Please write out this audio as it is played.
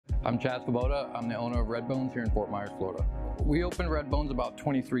I'm Chaz Kubota. I'm the owner of RedBone's here in Fort Myers, Florida. We opened RedBone's about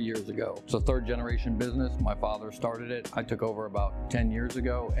 23 years ago. It's a third generation business. My father started it. I took over about 10 years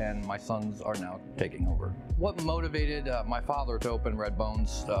ago and my sons are now taking over. What motivated my father to open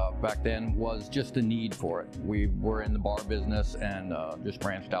RedBone's back then was just a need for it. We were in the bar business and just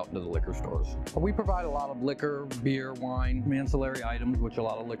branched out into the liquor stores. We provide a lot of liquor, beer, wine, ancillary items, which a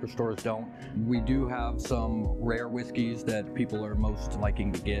lot of liquor stores don't. We do have some rare whiskeys that people are most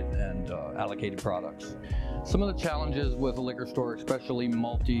liking to get and allocated products. Some of the challenges with a liquor store, especially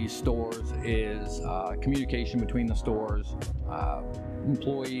multi-stores, is communication between the stores,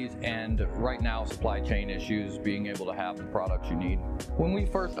 employees, and right now supply chain issues, being able to have the products you need. When we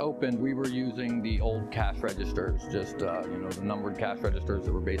first opened, we were using the old cash registers, just the numbered cash registers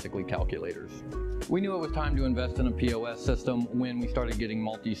that were basically calculators. We knew it was time to invest in a POS system when we started getting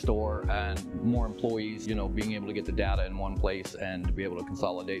multi-store and more employees, being able to get the data in one place and to be able to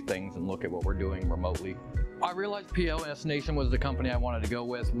consolidate things and look at what we're doing remotely. I realized POS Nation was the company I wanted to go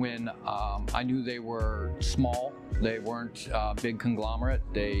with when I knew they were small. They weren't a big conglomerate.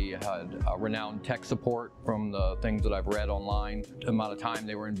 They had renowned tech support from the things that I've read online, the amount of time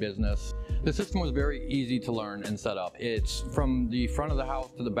they were in business. The system was very easy to learn and set up. It's from the front of the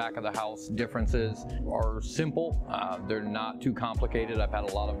house to the back of the house. Differences are simple. They're not too complicated. I've had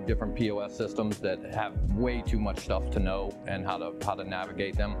a lot of different POS systems that have way too much stuff to know and how to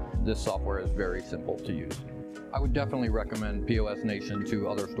navigate them. This software is very simple to use. I would definitely recommend POS Nation to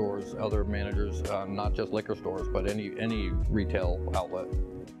other stores, other managers, not just liquor stores, but any retail outlet.